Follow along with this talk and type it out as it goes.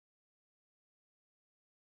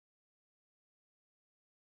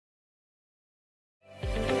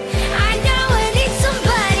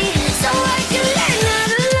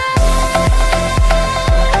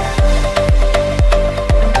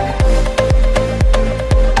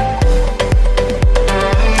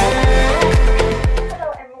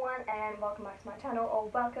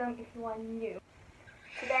welcome if you are new.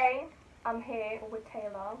 Today I'm here with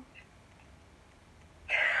Taylor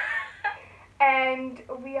and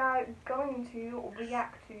we are going to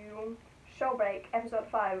react to Showbreak episode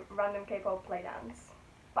 5 Random K-pop Playdance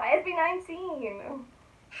by SB19.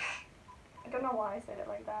 I don't know why I said it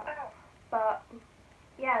like that, but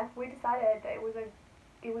yeah, we decided that it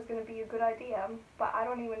was going to be a good idea, but I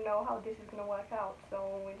don't even know how this is going to work out,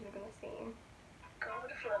 so we're just going to see. Go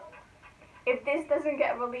with the flow. If this doesn't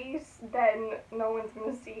get released, then no one's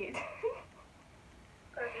going to see it.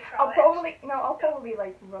 I'll probably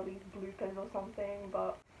like release bloopers or something,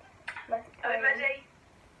 but let's play. Are we ready?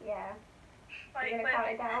 Yeah. Right, We're going to count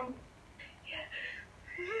it down.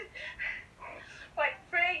 Yeah. Right,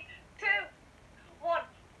 3, 2, 1,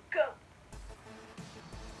 go.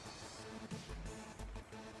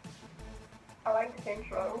 I like this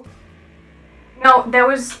intro. No,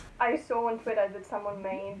 I saw on Twitter that someone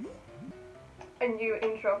made a new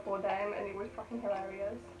intro for them and it was fucking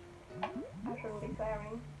hilarious. I shouldn't be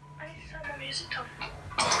swearing. I need to turn my music on.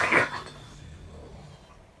 Oh my god.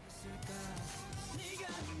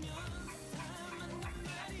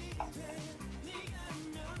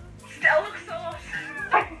 Still looks so awesome.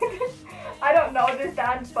 I don't know this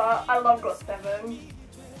dance, but I love GOT7.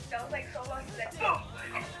 That was like so awesome. Like, boom.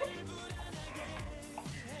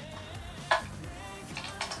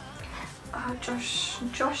 Josh.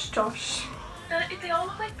 They all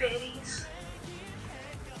look like babies.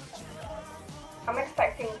 I'm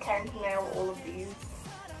expecting Ken to nail all of these,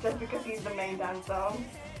 just because he's the main dancer. Are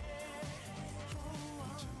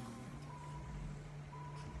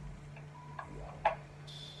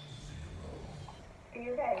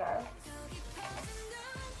you okay there?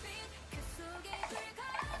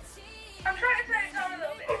 I'm trying to turn it down a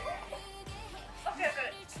little bit. Okay, I got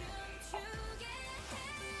it.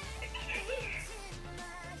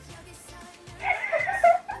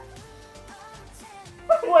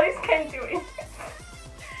 What is Ken doing?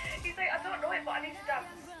 He's like, I don't know it, but I need to dance.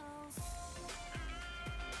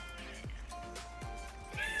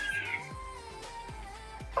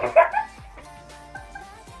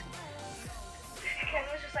 Ken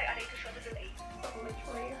was just like, I need to show the delete.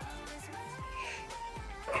 Literally.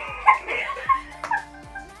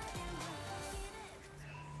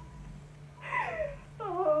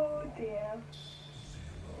 Oh dear.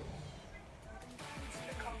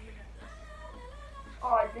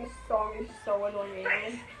 Oh, this song is so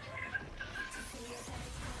annoying.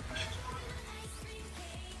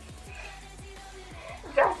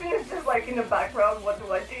 Justin is just like in the background, what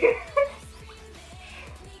do I do?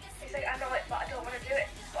 He's like, I know it, but I don't want to do it.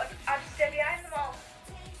 But I just stay behind them all.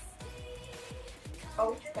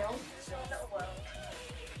 Oh, still. It's your little world.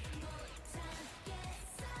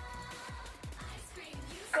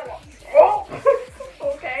 Go on. Oh!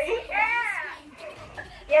 Okay. Yeah!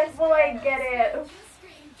 Yes, boy, get it.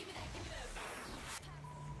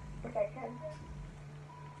 Okay, Ken.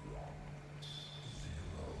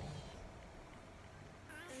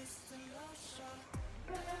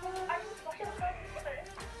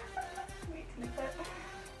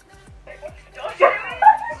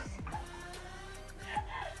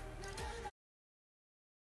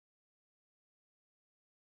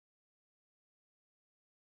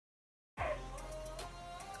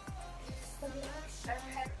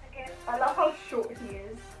 I love how short he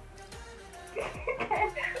is.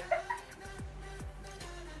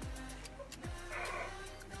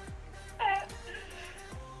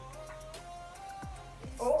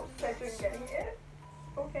 Oh, Cedric getting it.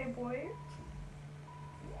 Okay, boy.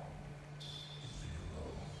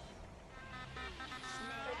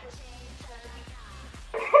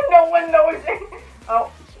 No one knows it.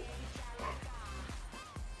 Oh.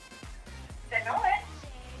 They know it.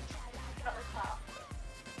 Not this part.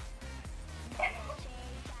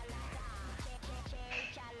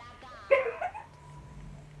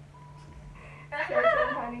 Cedric,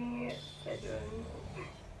 honey. Cedric.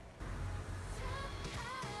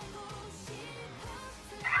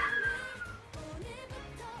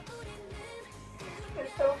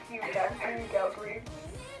 They're so cute dancing girl group.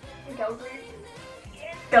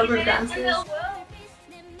 Girl group dances.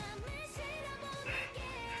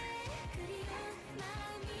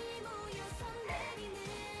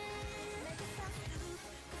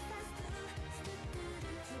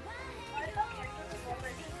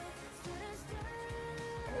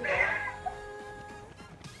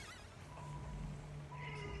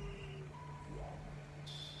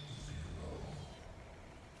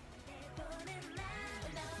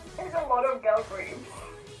 There's a lot of girl groups.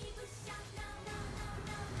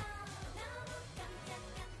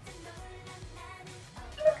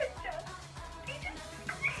 Look at John. He's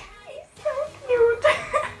so cute.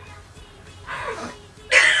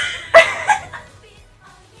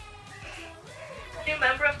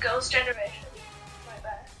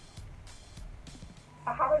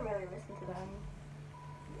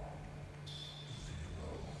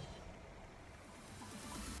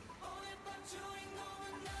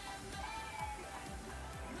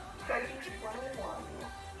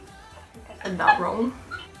 said that wrong.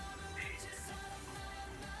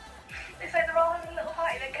 It's like they're all having a little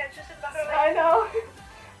party, then Ken's just in the back of the I know.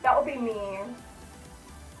 That would be me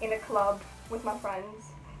in a club with my friends.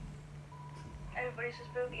 Everybody's just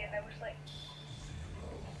boogie and then we're just like,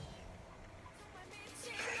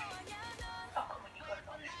 oh come on, you gotta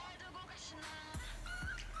know this one.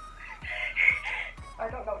 I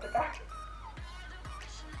don't know the dance.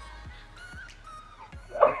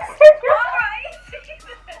 Alright!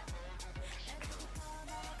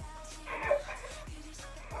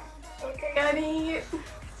 Okay, Annie.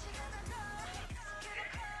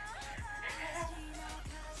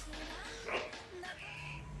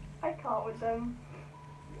 I can't with them.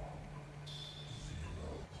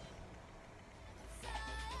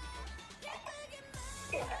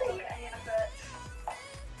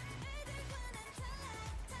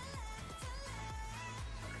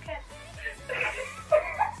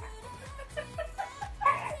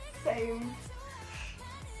 Same.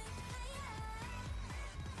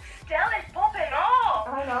 Still is popping off!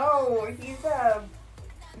 I know, he's a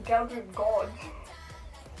girl group god.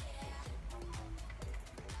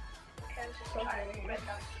 Ken's just So trying to funny. red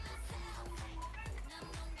dance.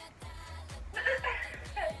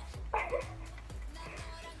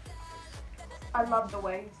 I love the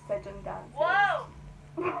way Sejun dances. Whoa!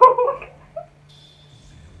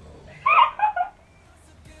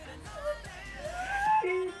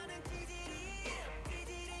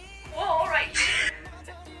 Whoa, alright.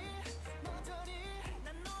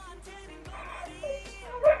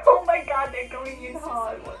 Oh my god, they're going in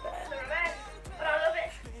hard. What the The heck? revenge, but I love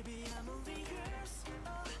it.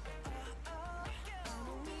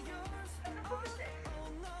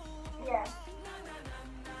 Yeah.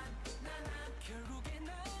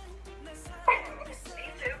 Me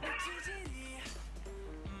too.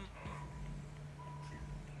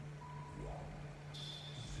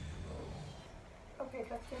 Okay,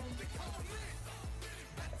 Justin.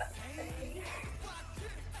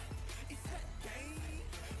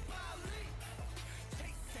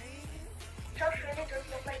 Josh really does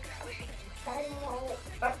look like a squishy. I know.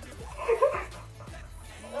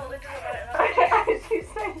 Well, it doesn't matter. As you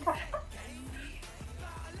say that.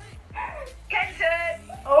 Kenton!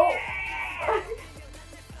 Oh. Yeah!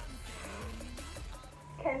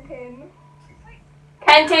 Kenton.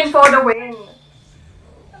 Kenton for the win.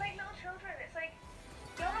 They're like little children. It's like,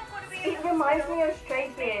 you're not going to be. It reminds me of Stray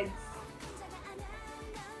Kids.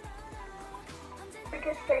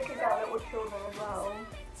 Because Stray Kids are little children as well.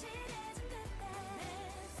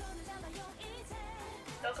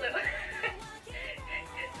 No clue.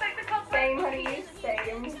 It's like the concept. Same, honey,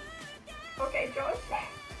 same. Okay, Josh.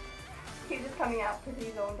 He's just coming out because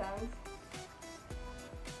he's on dance.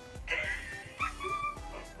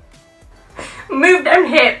 Move them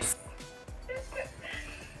hips.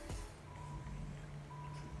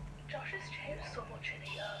 Josh has changed so much in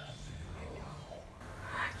a year.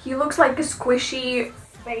 He looks like a squishy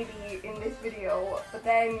baby in this video, but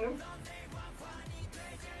then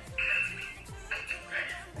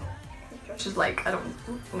Josh is like, I don't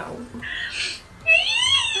know.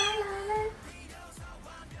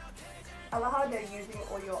 I love how they're using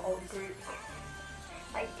all your old groups.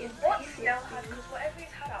 Like, it's What easy. Snell had, because whatever he's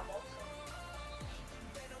had, I'm also.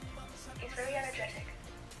 He's very energetic.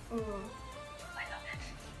 Mm. I love it.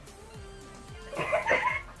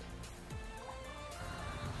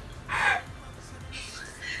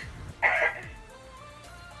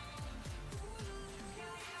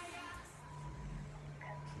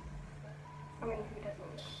 I mean, who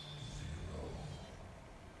doesn't?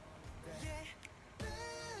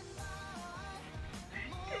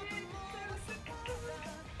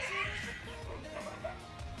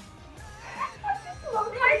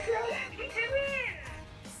 What is he doing?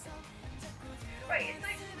 Right, it's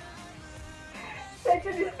like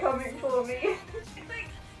Sejun is coming for me. it's like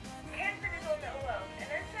Kenton is on Little World, and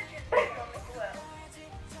then Sejun's on Little World.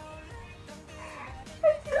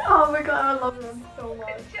 Oh my god, I love them so much.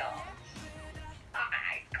 It's Josh. I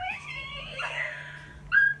squishy.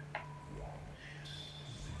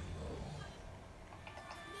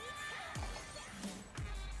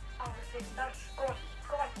 Honestly, that's good.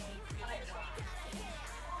 Go on. Might as well.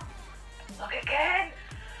 Look again.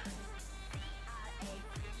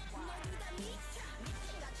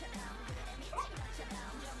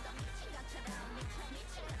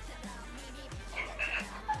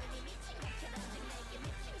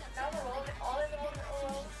 Now we're all in the Little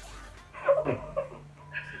World.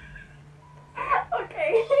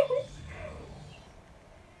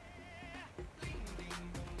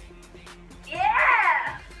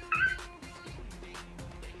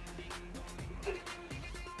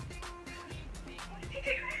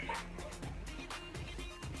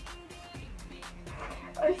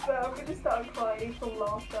 I swear I'm gonna start crying from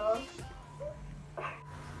laughter.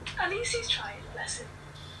 At least he's trying, bless him.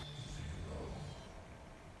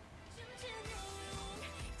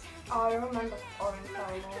 Oh, I remember Orange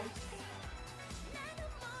Caramel.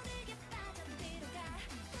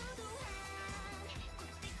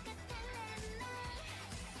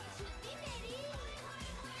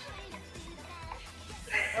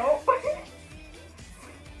 Oh.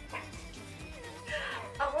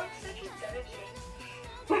 I want such a energy.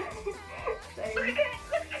 Same. Look at it,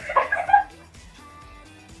 look at it.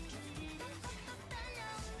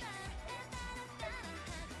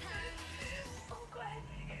 Oh god.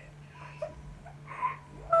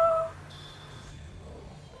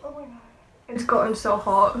 Oh my god. It's gotten so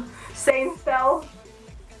hot. Same spell.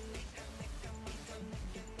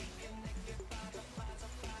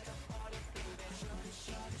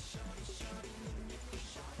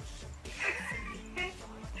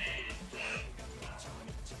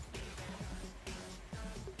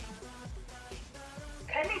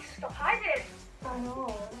 Ken needs to stop hiding. I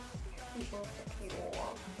know. He's so cute.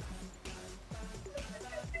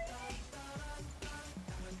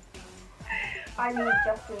 I need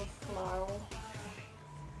Justin's smile.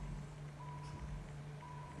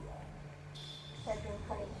 Bedroom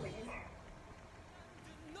honey, please.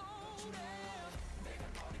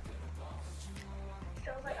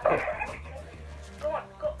 Sounds like go on,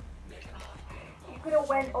 go. You could have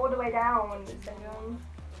went all the way down, Syndrome.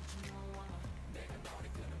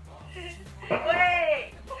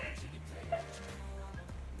 Wait!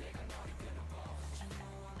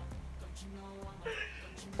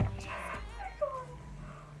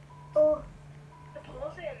 Oh. The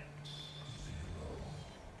pausing.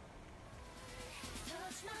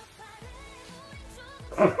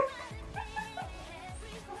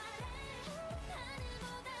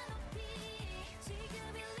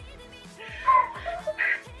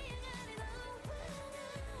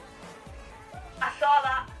 I saw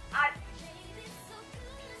that.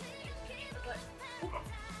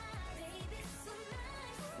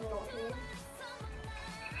 Naughty.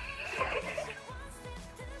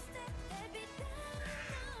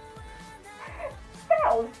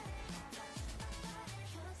 Spell.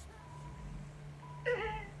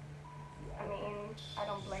 I mean, I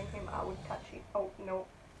don't blame him. I would touch it. Oh no.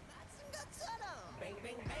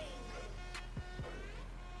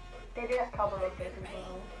 They did a cover of it as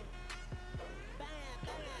well.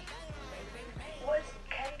 What is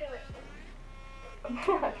Ken doing? I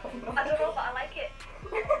don't know. I don't know, but I like it.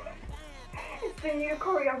 It's the new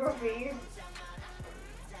choreography.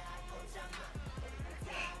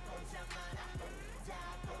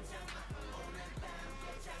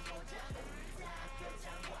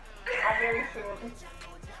 I really should.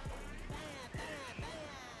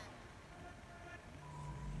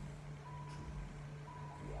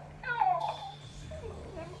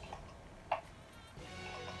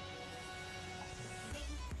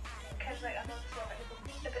 Ken's like, I know this one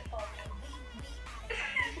is a bit far.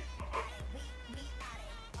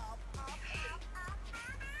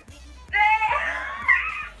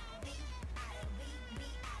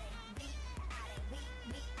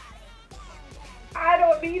 I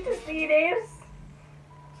don't need to see this.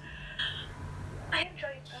 I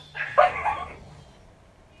enjoyed that.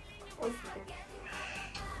 What's this?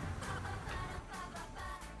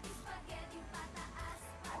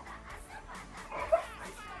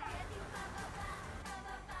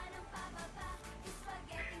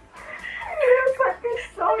 You put this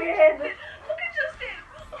song in. Look at Justin.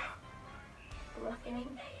 Bless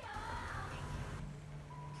him.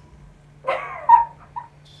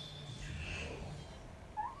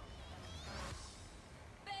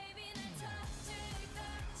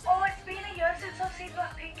 Oh, it's been a year since I've seen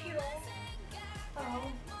Blackpink, you know.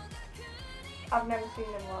 Oh. I've never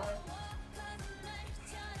seen them live.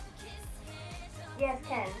 Yes,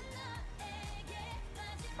 Ken.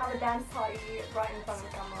 Have a dance party right in front of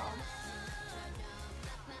the camera.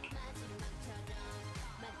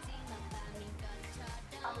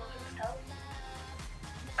 I'm looking still.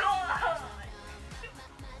 Go on!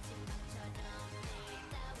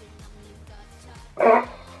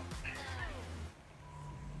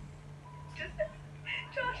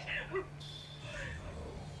 Josh!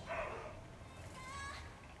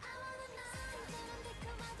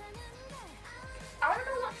 I want to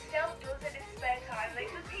know what Stell does in his spare time.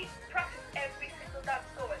 Like, does he practice every single dance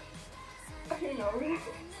going? Who knows?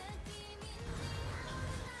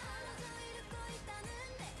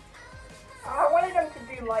 I wanted them to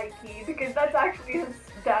do Likey because that's actually his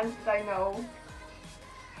dance that I know.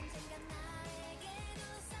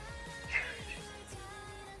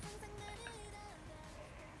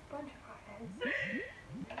 Bunch of crackheads.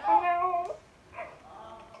 Oh no!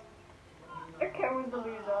 Okay, who's the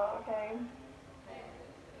loser? Okay.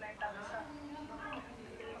 Main dancer.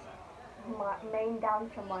 My main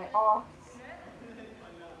dancer, my ass.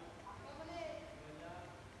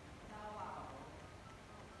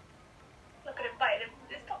 Look at him biting him.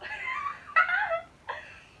 It's not.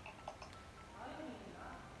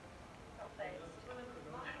 Not phased.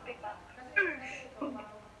 Big man.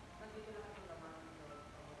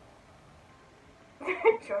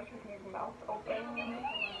 Josh with his mouth open.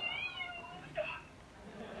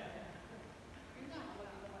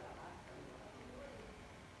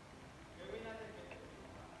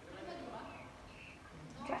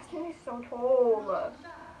 Justin is so tall.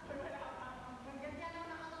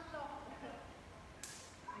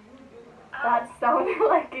 That sounded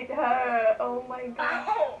like it hurt. Oh my god.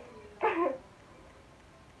 Ow!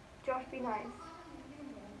 Josh, be nice.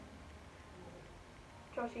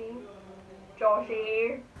 Joshy.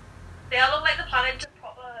 Joshy. They all look like they're planning to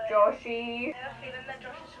proper. Joshy. I have a feeling that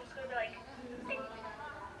Josh is just gonna be like, ding.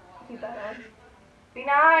 You better. Be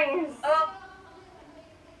nice. Oh,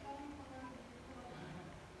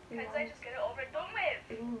 Be can I nice. just get it over and done with?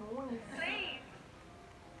 Be nice. Please.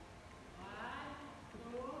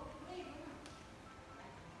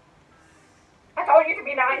 I told you to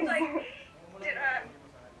be nice. It's like, dinner.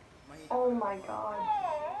 Oh my god.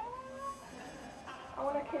 Aww. I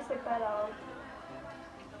want to kiss it better.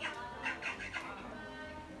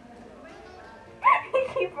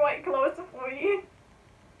 He brought it closer for you.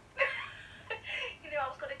 You knew I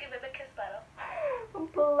was gonna give him a kiss better.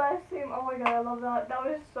 Bless him. Oh my god, I love that. That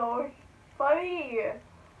was so funny.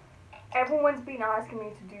 Everyone's been asking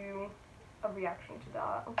me to do a reaction to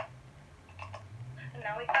that. And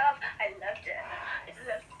now we have. I loved it. I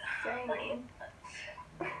loved it.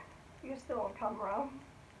 Same. You're still on camera.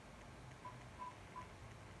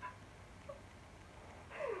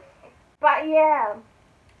 But yeah,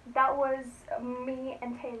 that was me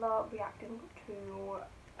and Taylor reacting to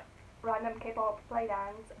Random K-pop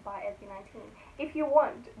Playdance by SB19. If you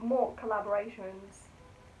want more collaborations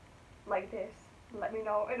like this, let me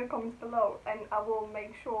know in the comments below and I will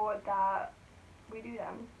make sure that we do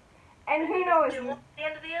them. And who knows? Do one at the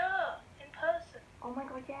end of the year in person. Oh my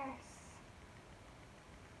god, yes.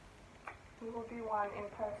 We will do one in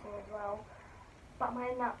person as well. But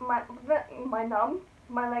my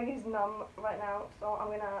leg is numb right now, so I'm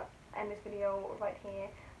gonna end this video right here.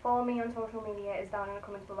 Follow me on social media, it's down in the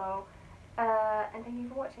comments below. And thank you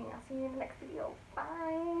for watching. I'll see you in the next video.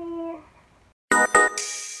 Bye!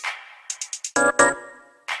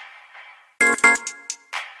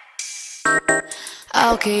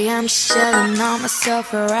 Okay, I'm chilling on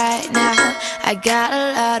myself right now. I got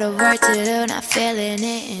a lot of work to do, not feeling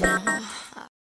it,